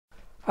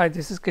Hi,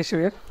 this is Keshav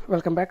here.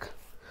 Welcome back.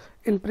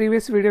 In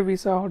previous video we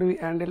saw how do we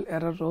handle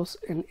error rows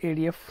in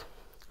ADF.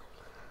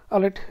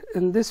 Alright,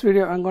 in this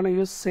video I'm going to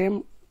use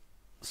same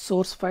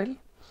source file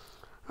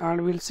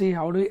and we'll see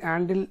how do we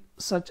handle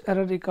such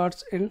error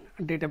records in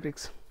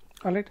Databricks.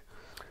 Alright,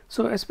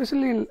 so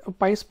especially in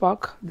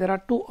PySpark there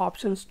are two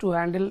options to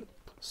handle.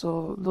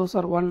 So those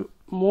are one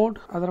mode,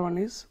 other one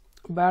is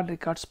bad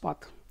records path.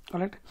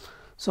 Alright,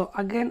 so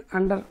again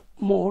under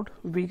mode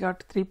we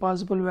got three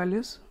possible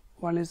values.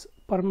 One is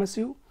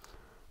permissive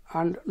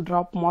and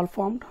drop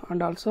malformed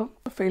and also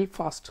fail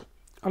fast.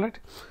 Alright,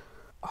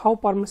 how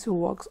permissive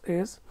works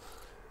is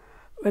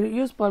when you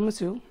use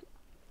permissive,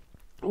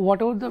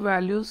 whatever the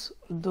values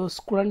those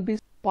couldn't be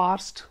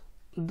parsed,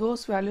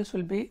 those values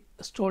will be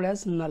stored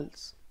as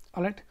nulls.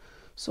 Alright,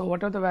 so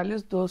whatever the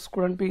values those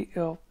couldn't be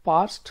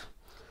parsed,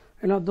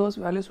 those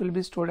values will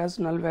be stored as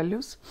null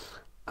values,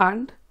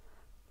 and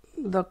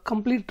the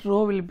complete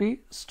row will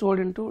be stored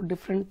into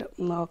different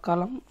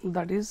column,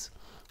 that is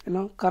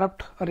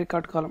corrupt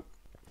record column.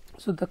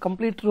 So the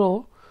complete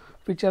row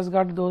which has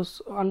got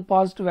those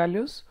unparsed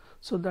values,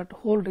 so that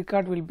whole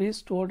record will be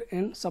stored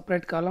in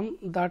separate column,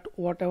 that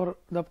whatever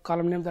the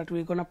column name that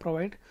we're gonna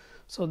provide,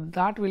 so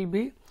that will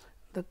be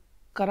the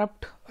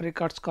corrupt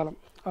records column.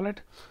 All right,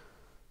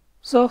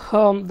 so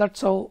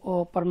that's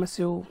how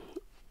permissive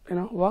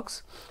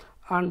works.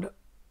 And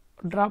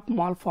drop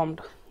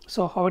malformed,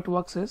 so how it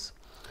works is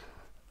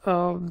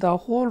the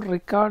whole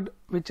record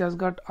which has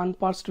got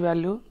unparsed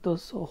value,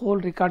 those whole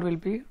record will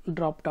be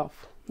dropped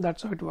off.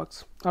 That's how it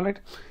works. All right,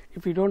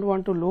 if you don't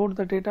want to load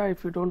the data,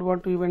 if you don't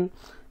want to even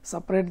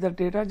separate the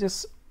data,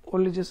 just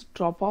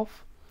drop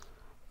off,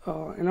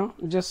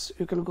 just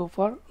you can go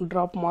for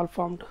drop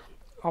malformed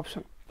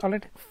option. All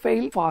right,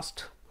 fail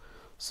fast.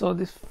 So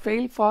this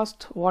fail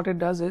fast, what it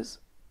does is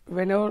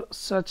whenever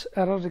such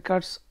error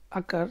records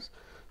occurs,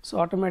 so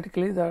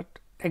automatically that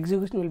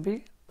execution will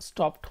be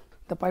stopped,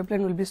 the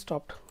pipeline will be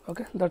stopped.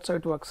 Okay, that's how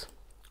it works.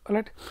 All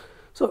right,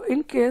 so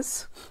in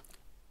case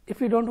if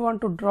you don't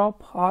want to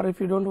drop, or if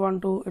you don't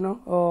want to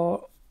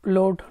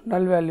load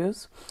null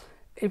values,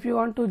 if you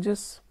want to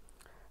just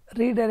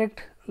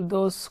redirect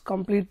those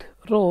complete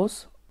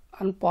rows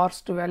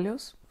unparsed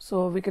values,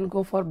 so we can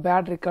go for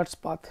bad records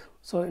path.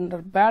 So in the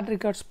bad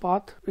records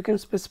path we can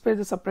specify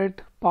the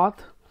separate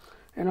path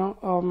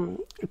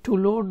to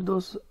load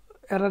those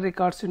error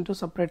records into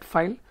separate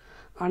file,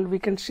 and we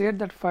can share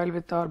that file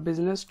with our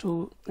business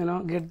to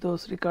get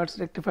those records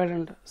rectified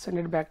and send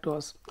it back to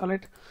us. All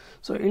right,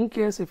 so in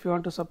case if you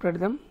want to separate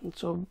them,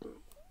 so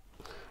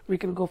we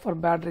can go for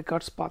bad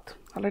records path.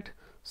 All right,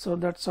 so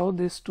that's how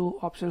these two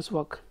options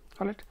work.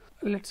 All right,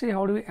 let's see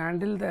how do we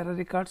handle the error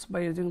records by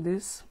using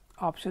these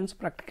options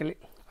practically.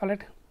 All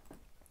right,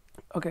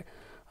 okay,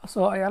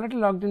 so I already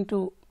logged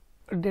into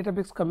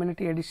Databricks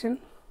Community Edition.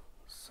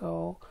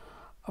 So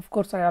of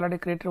course I already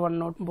created one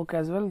notebook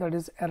as well, that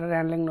is error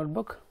handling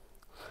notebook,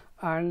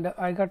 and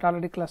I got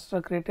already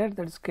cluster created,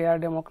 that is KR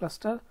demo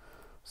cluster.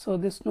 So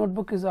this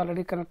notebook is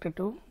already connected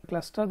to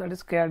cluster, that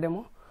is KR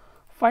demo.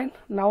 Fine,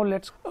 now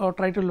let's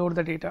try to load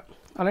the data.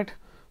 All right,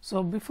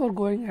 so before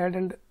going ahead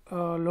and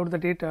load the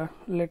data,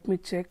 let me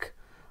check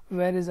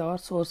where is our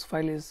source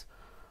file is.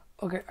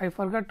 Okay, I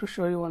forgot to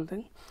show you one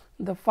thing.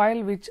 The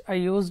file which I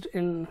used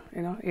in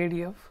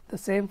ADF, the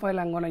same file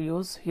I'm going to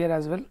use here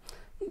as well.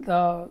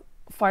 The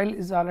file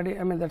is already,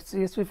 that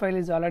CSV file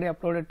is already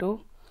uploaded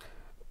to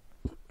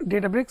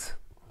Databricks.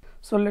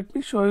 So let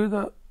me show you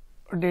the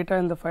data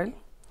in the file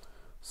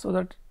so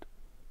that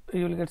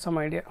you will get some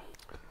idea.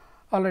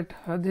 All right,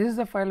 this is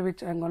the file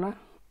which I'm gonna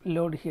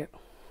load here.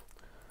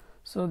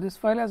 So this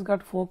file has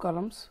got 4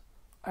 columns: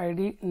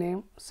 ID,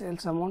 name,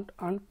 sales amount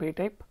and pay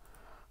type,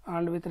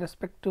 and with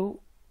respect to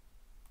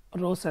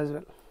rows as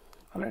well.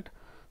 All right,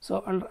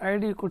 so under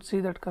ID you could see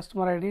that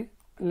customer ID,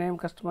 name,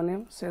 customer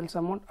name, sales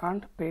amount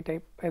and pay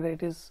type, either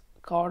it is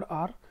card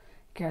or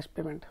cash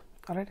payment.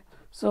 All right,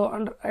 so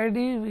under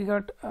ID we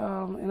got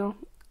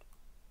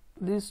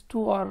these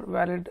two are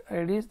valid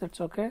IDs,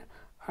 that's okay.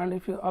 And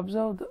if you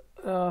observe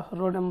the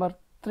row number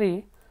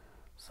 3,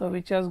 so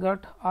which has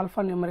got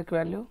alphanumeric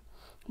value,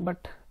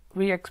 but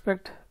we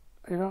expect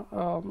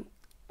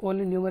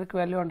only numeric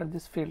value under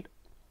this field.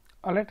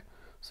 All right,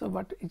 so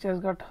but it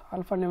has got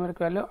alphanumeric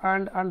value,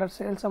 and under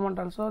sales amount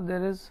also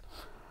there is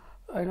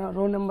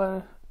row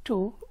number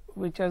 2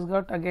 which has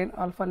got again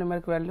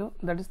alphanumeric value,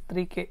 that is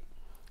 3K.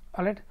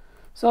 All right,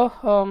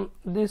 so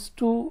these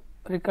two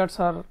records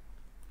are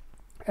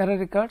error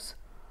records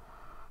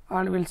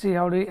and we'll see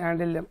how do we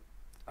handle them.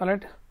 All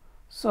right,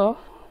 so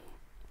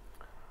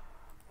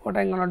what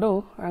I'm gonna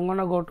do, I'm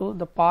gonna go to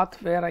the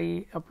path where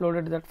I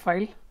uploaded that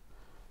file.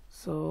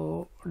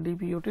 So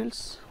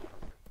dbutils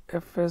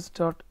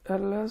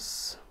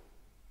fs.ls,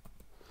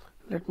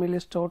 let me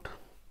list out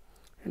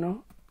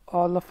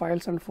all the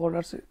files and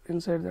folders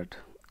inside that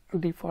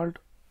default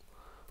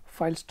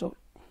file store.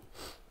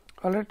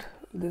 All right,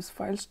 this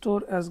file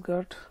store has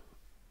got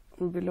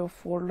below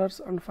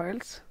folders and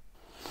files.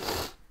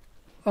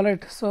 All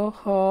right,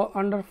 so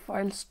under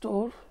file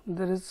store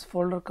there is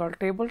folder called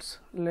tables.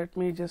 Let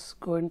me just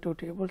go into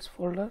tables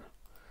folder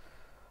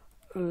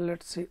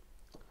let's see,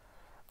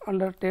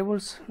 under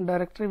tables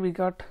directory we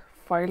got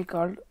file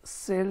called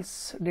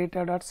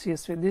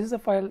salesdata.csv. This is the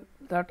file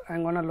that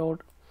I'm gonna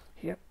load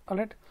here.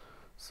 Alright,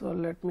 so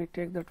let me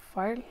take that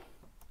file.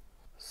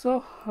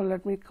 So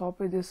let me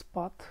copy this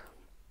path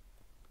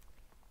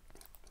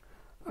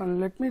and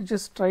let me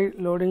just try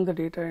loading the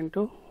data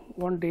into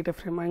one data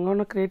frame. I'm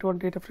gonna create one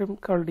data frame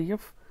called df.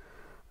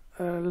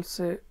 I'll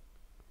say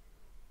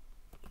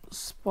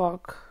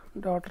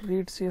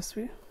spark.read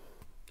csv.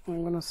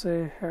 I'm gonna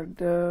say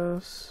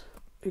headers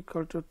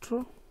equal to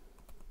true.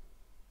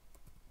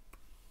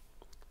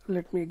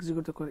 Let me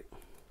execute the query.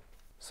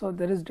 So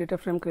there is data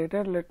frame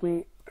created. Let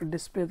me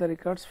display the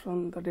records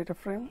from the data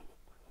frame.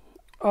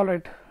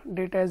 Alright,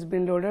 data has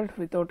been loaded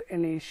without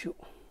any issue.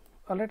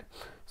 Alright,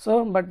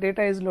 so but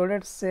data is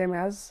loaded same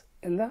as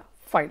in the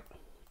file,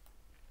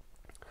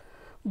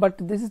 but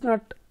this is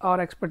not our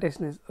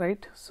expectation, is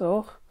right.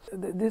 So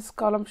this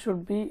column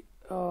should be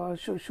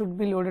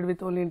loaded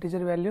with only integer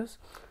values,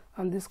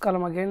 and this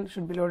column again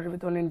should be loaded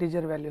with only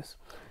integer values,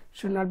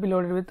 should not be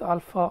loaded with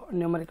alpha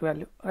numeric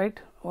value, right.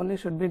 Only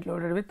should be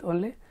loaded with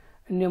only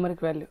numeric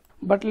value.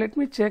 But let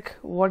me check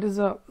what is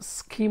the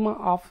schema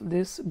of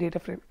this data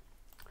frame.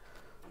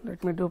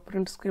 Let me do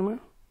print schema.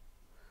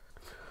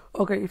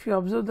 Okay, if you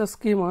observe the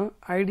schema,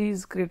 ID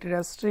is created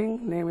as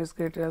string, name is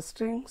created as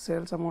string,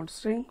 sales amount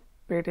string,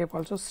 pay type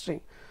also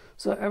string.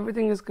 So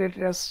everything is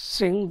created as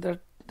string.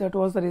 That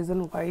was the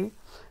reason why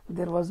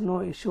there was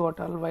no issue at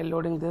all while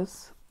loading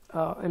this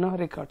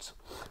records.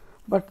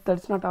 But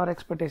that's not our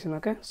expectation.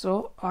 Okay,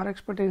 so our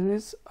expectation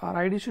is our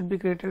ID should be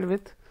created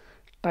with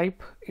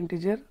type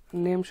integer,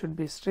 name should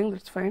be string,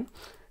 that's fine,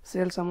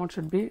 sales amount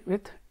should be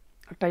with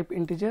type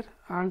integer,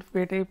 and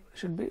pay type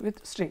should be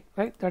with string,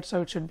 right. That's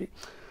how it should be.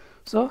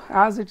 So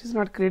as it is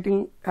not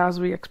creating as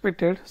we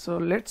expected, so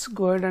let's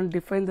go ahead and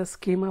define the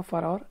schema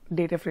for our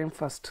data frame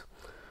first.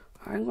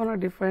 I'm gonna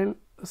define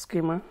a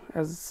schema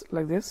as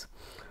like this,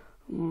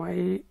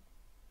 my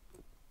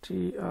tr,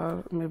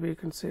 maybe you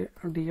can say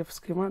df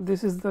schema.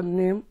 This is the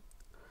name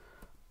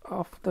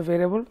of the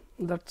variable,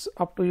 that's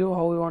up to you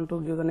how you want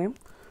to give the name.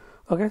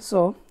 Okay,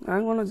 so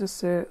I'm gonna just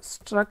say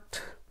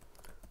struct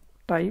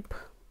type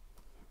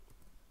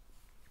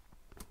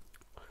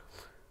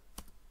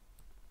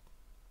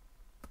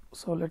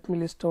so let me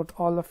list out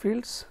all the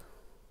fields.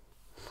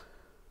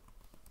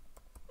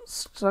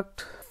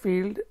 Struct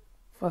field,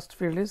 first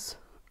field is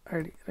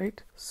ID,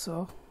 right.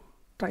 So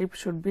type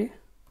should be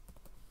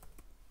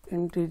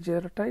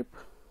integer type,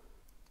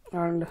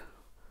 and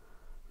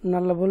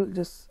nullable,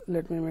 just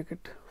let me make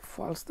it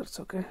false, that's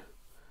okay.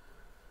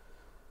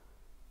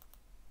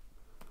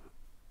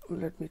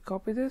 Let me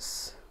copy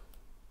this.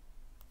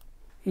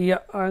 Yeah,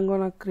 I'm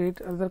gonna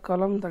create another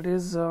column, that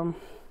is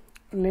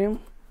name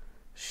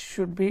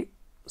should be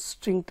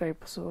string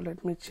type, so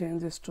let me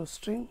change this to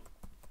string,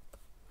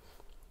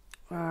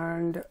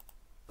 and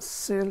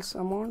sales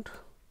amount,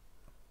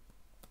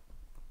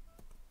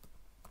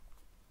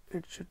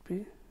 it should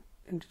be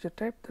integer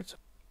type, that's,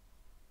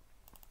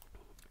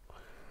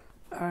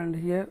 and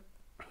here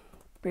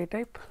pay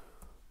type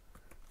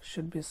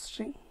should be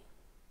string.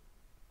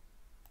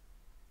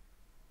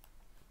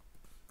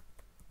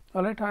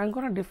 Alright, I'm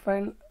gonna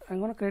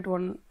create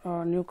one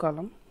new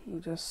column,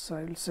 just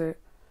I'll say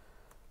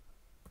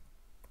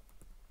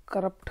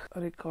corrupt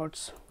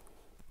records,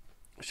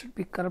 should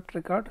be corrupt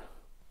record.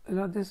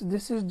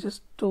 This is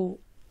just to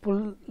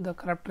pull the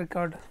corrupt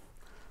record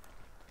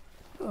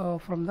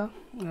from the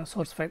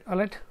source file.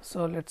 Alright,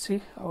 so let's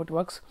see how it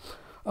works.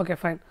 Okay,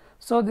 fine.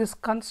 So this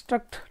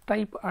construct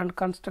type and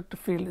construct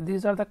field,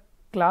 these are the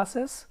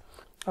classes.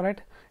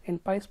 Alright, in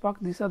PySpark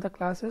these are the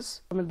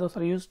classes, those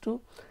are used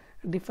to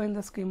define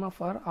the schema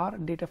for our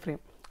data frame.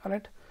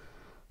 Alright,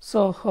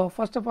 so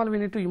first of all we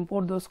need to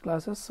import those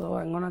classes. So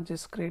I'm gonna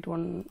just create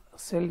one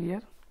cell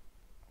here.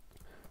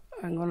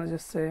 I'm gonna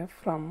just say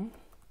from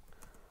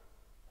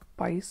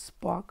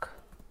PySpark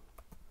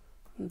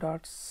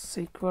dot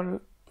SQL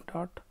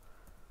dot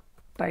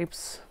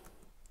types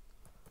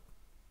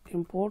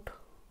import.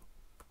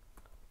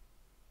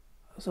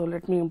 So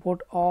let me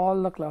import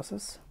all the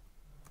classes,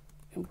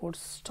 import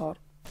star.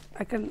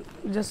 I can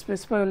just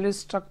specify only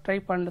struct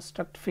type and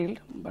struct field,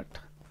 but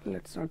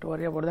let's not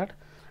worry about that.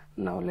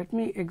 Now let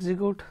me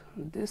execute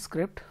this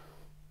script.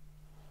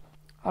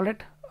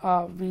 Alright,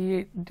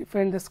 we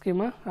defined the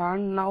schema,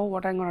 and now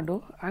what I'm gonna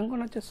do, I'm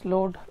gonna just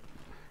load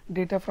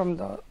data from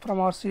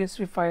our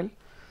CSV file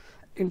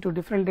into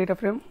different data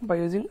frame by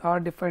using our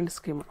defined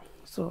schema.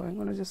 So I'm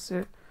gonna just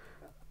say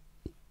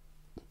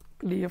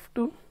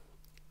df2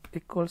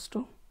 equals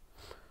to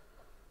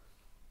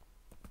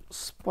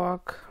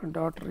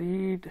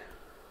spark.read.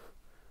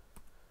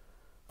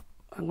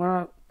 I'm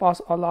gonna pass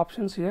all the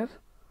options here.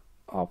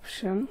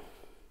 Option,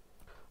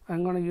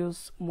 I'm gonna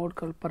use mode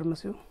called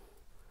permissive,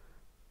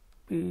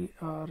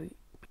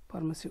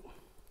 permissive.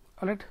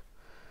 Alright,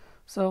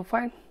 so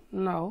fine.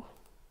 Now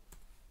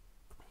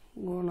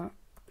I'm gonna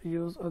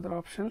use other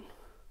option.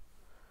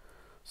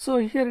 So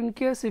here, in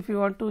case if you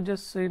want to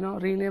just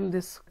rename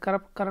this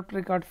corrupt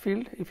record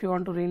field, if you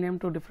want to rename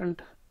to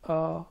different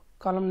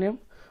column name,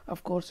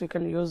 Of course you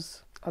can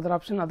use other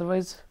option,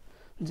 otherwise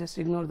just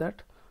ignore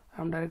that.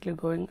 I'm directly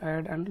going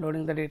ahead and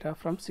loading the data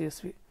from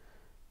CSV,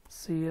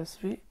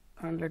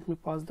 and let me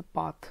pause the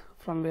path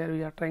from where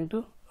we are trying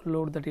to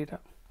load the data.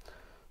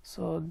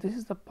 So this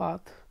is the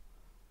path,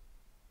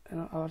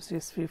 our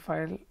CSV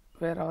file,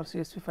 where our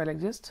CSV file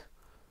exists.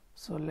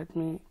 So let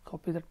me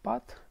copy that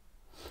path.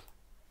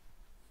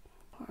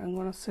 I'm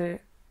going to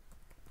say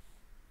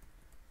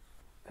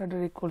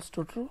header equals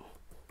to true,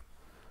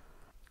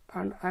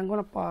 and I'm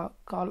going to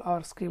call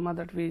our schema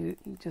that we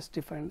just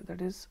defined,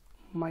 that is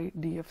my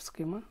df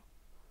schema.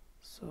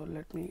 So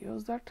let me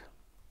use that.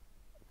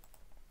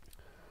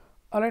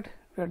 Alright,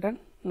 we are done.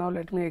 Now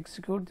let me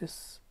execute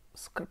this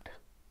script.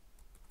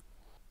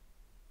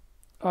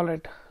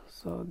 Alright,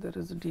 so there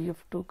is a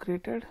df2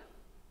 created.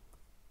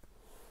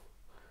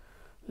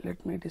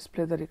 Let me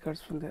display the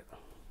records from there.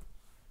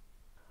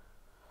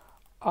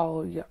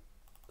 Oh yeah,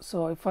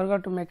 so I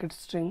forgot to make it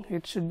string.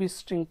 It should be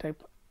string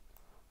type.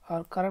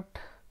 Our corrupt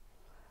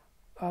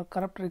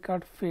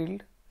record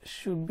field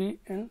should be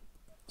in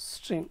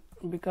string,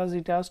 because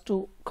it has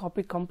to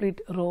copy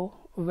complete row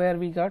where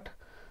we got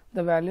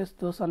the values.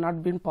 Those are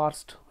not been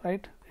parsed,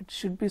 right? It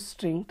should be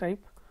string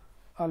type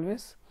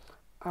always,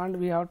 and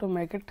we have to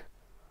make it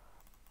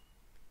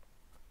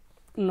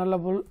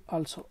nullable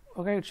also.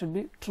 Okay, it should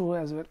be true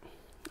as well.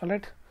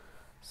 Alright,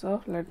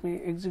 so let me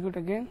execute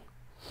again,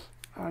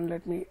 and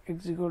let me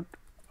execute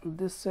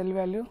this cell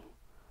value,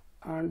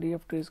 and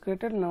df2 is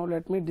created. Now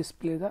let me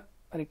display the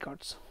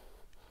records.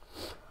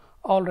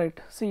 Alright,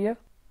 see here,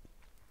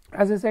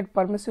 as I said,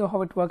 permissive,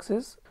 how it works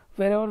is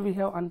wherever we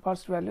have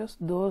unparsed values,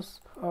 those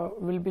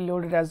will be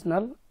loaded as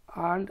null,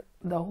 and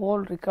the whole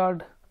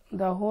record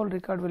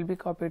will be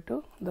copied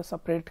to the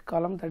separate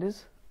column, that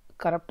is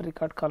corrupt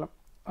record column.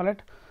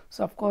 Alright,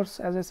 so of course,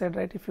 as I said,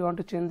 right, if you want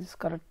to change this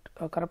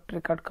corrupt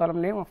record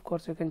column name, of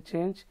course you can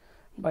change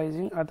by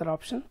using other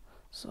option.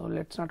 So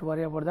let's not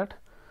worry about that.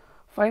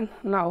 Fine.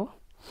 Now,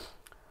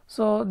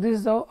 so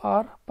this is how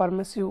our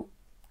permissive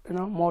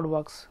mode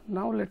works.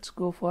 Now let's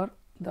go for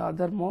the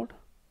other mode.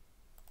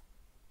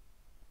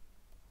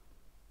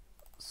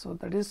 So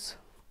that is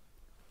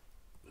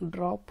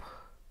drop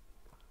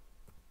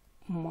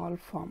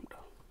malformed.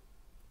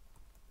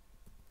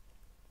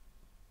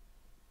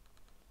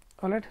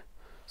 Alright,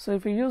 so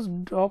if you use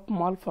drop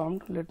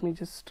malformed, let me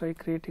just try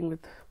creating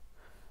with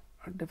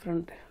a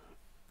different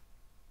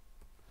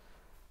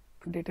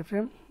data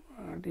frame,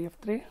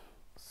 df3.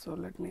 So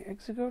let me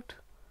execute.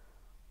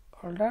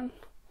 All done.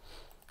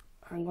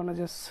 I'm gonna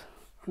just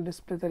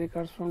display the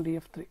records from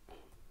df3.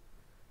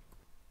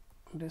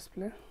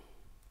 Display.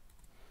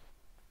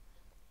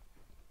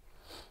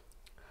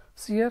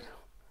 See here,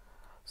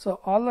 so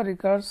all the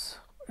records,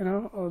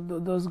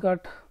 those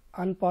got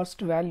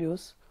unparsed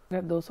values,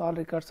 those all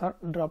records are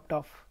dropped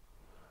off.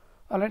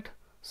 Alright,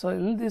 so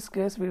in this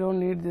case we don't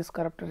need this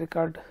corrupt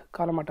record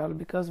column at all,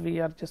 because we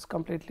are just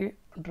completely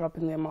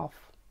dropping them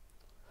off.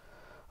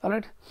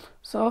 Alright,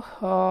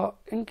 so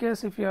in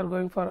case if you are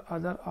going for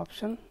other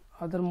option,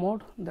 other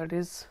mode, that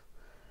is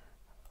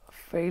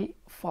fail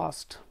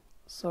fast.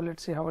 So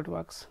let's see how it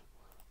works.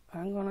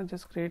 I'm gonna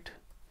just create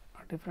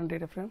a different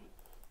data frame,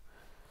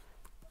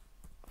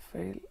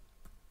 fail.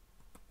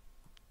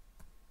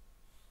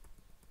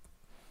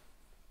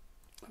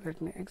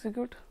 Let me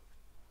execute.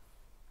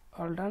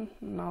 All done.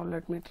 Now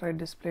let me try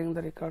displaying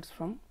the records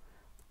from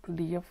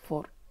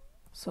df4.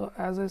 So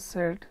as I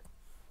said,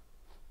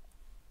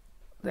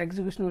 the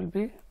execution will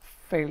be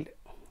failed.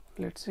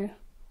 Let's see.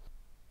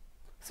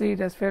 See, it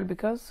has failed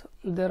because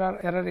there are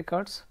error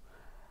records.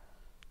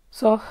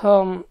 So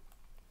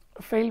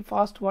fail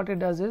fast, what it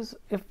does is,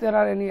 if there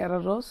are any error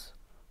rows,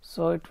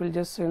 so it will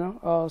just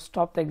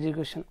stop the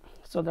execution.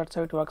 So that's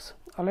how it works.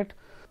 Alright,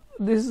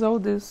 this is how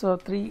these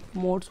three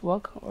modes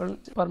work: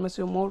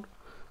 permissive mode,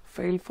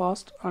 fail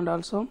fast, and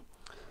also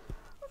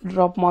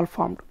drop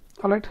malformed.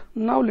 Alright,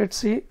 now let's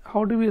see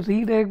how do we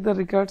redirect the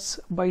records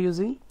by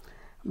using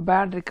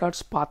bad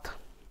records path.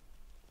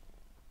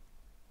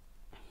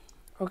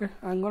 Okay,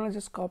 I'm gonna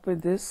just copy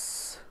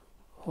this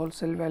whole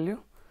cell value.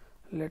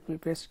 Let me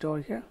paste it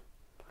over here.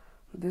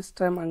 This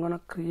time I'm gonna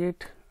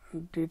create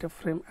data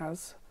frame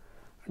as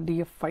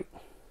df5.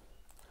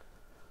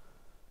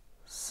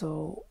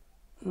 So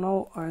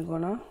now I'm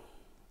gonna,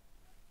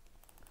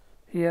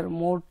 here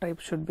mode type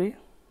should be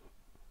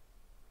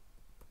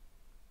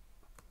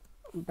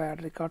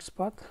bad records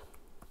path.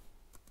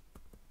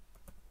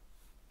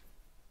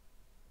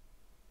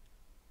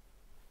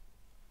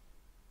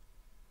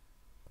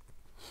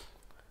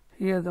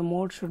 Here the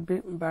mode should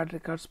be bad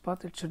records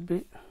path. It should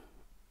be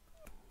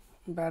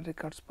bad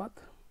records path,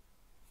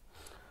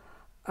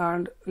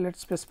 and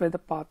let's specify the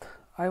path.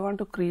 I want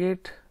to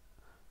create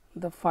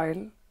the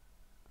file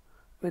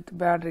with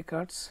bad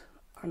records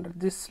under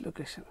this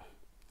location.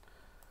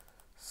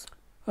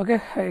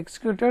 Okay, I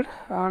executed,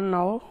 and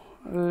now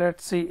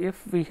let's see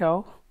if we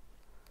have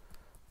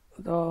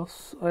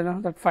those,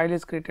 that file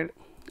is created.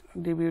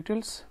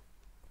 dbutils.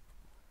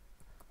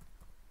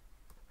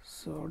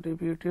 So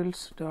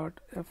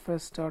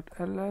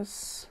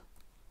dbutils.fs.ls,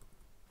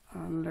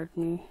 and let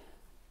me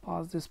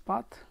pass this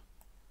path,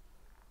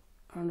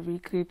 and we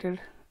created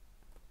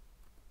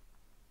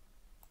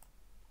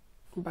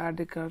bad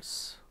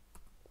records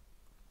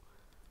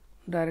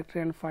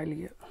directory and file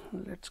here.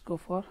 Let's go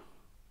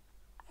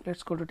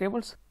to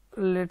tables.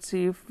 Let's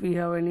see if we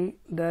have any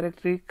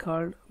directory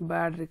called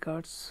bad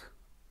records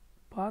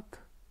path.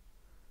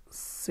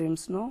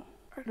 Seems no.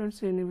 I don't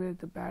see anywhere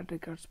the bad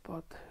records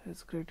path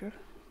is created.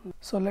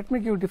 So let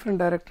me give different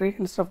directory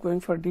instead of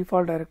going for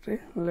default directory.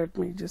 Let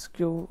me just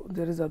give,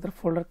 there is other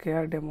folder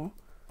KR demo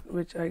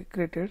which I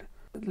created.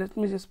 Let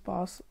me just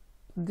pass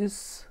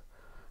this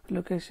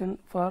location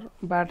for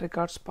bad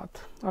records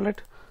path.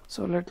 Alright,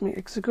 so let me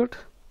execute.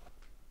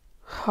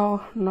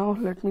 Now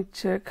let me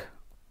check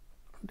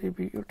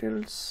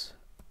dbutils.fs.ls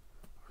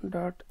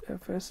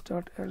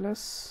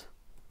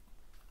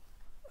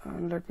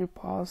and let me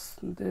pass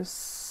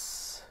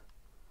this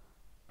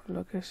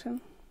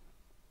location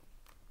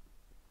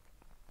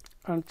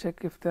and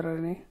check if there are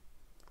any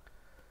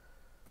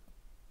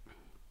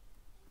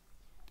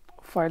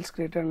files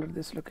created under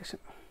this location.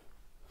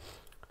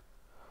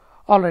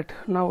 Alright,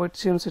 now it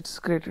seems it's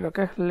created.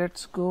 Okay,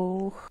 let's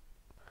go.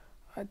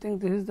 I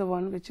think this is the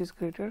one which is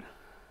created,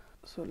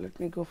 so let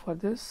me go for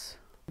this.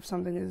 If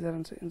something is there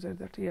inside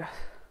that, yeah.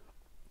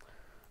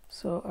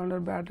 So under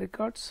bad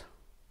records,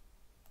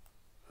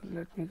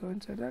 let me go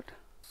inside that.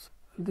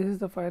 This is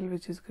the file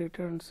which is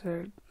created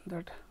inside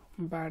that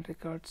bad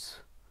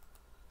records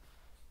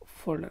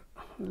folder.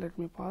 Let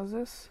me pause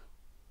this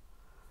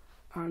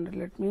and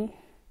let me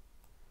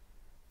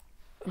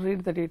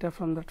read the data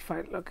from that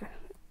file. Okay,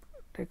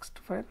 text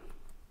file.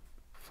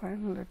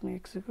 Fine, let me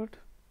execute.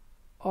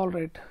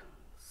 Alright,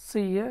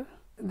 see here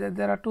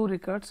there are two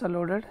records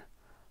loaded.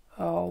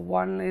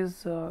 One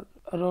is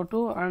row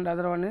 2 and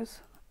other one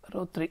is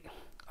row 3.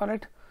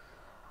 Alright,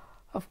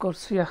 of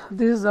course, yeah,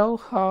 this is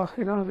how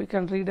we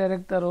can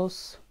redirect the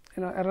rows,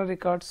 error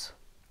records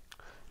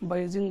by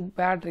using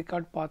bad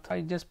record path.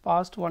 I just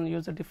passed one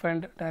user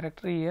defined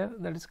directory here,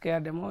 that is KR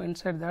demo.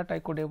 Inside that I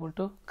could able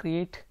to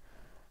create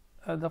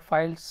the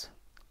files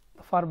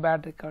for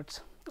bad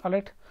records.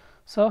 Alright,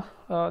 so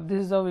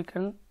this is how we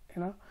can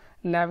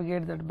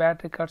navigate that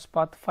bad records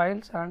path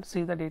files and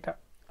see the data.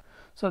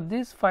 So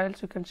these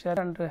files you can share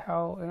and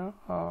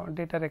have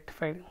data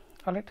rectified.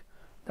 Alright,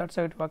 that's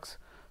how it works.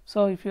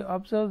 So if you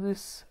observe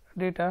this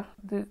data,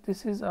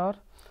 this is our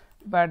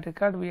bad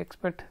record. We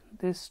expect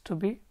this to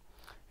be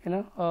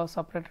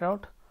separated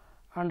out,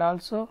 and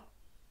also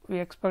we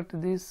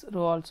expect this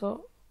row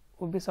also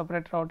will be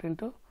separated out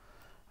into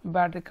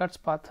bad records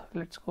path.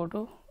 Let's go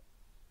to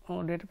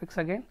Databricks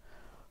again.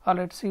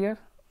 Let's see here,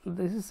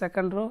 this is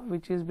second row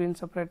which is being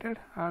separated,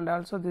 and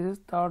also this is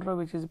third row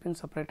which is being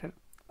separated.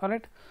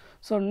 Alright,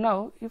 so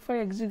now if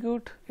I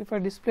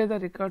display the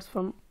records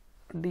from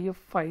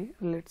df5,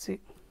 let's see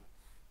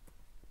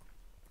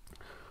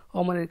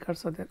how many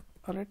records are there.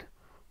 Alright,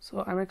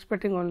 so I'm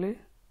expecting only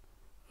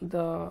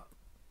the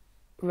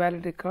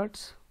valid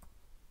records.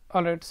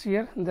 Alright, so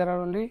here there are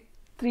only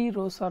 3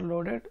 rows are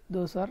loaded,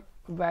 those are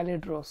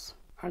valid rows,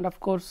 and of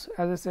course,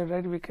 as I said,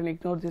 right, we can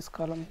ignore this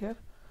column here.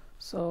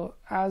 So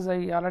as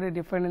I already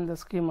defined in the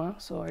schema,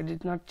 so I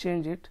did not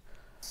change it,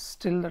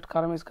 still that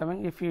column is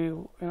coming. If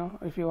you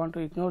want to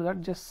ignore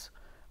that, just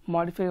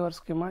modify your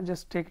schema,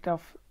 just take it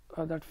off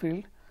that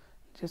field,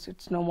 just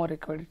it's no more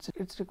required.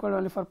 It's required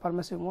only for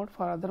permissive mode,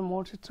 for other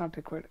modes it's not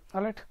required.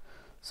 Alright,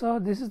 so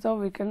this is how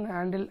we can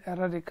handle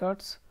error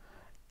records.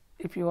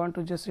 If you want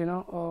to just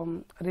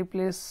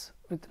replace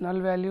with null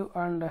value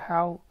and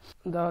have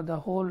the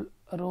whole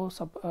row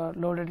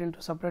loaded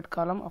into separate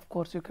column, of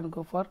course you can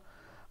go for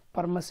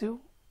permissive.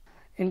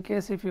 In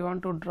case if you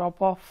want to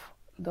drop off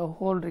the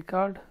whole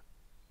record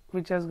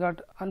which has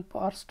got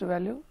unparsed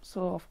value,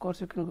 so of course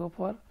you can go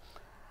for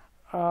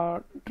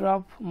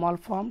drop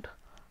malformed,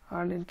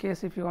 and in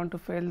case if you want to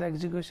fail the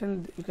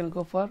execution, you can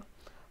go for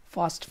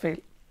fast fail.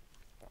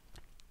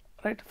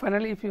 Right,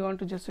 finally if you want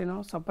to just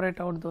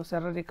separate out those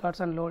error records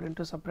and load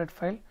into separate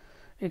file,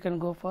 you can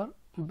go for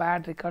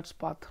bad records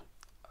path.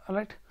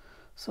 Alright,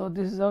 so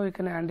this is how you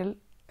can handle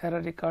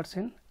error records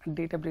in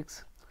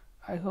Databricks.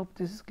 I hope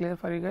this is clear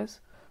for you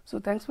guys. So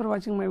thanks for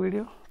watching my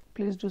video.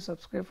 Please do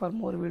subscribe for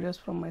more videos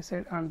from my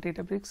side on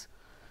Databricks,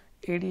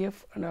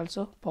 ADF and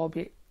also Power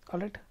BI.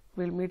 Alright,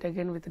 we'll meet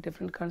again with a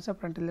different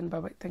concept. Until then,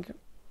 bye bye. Thank you.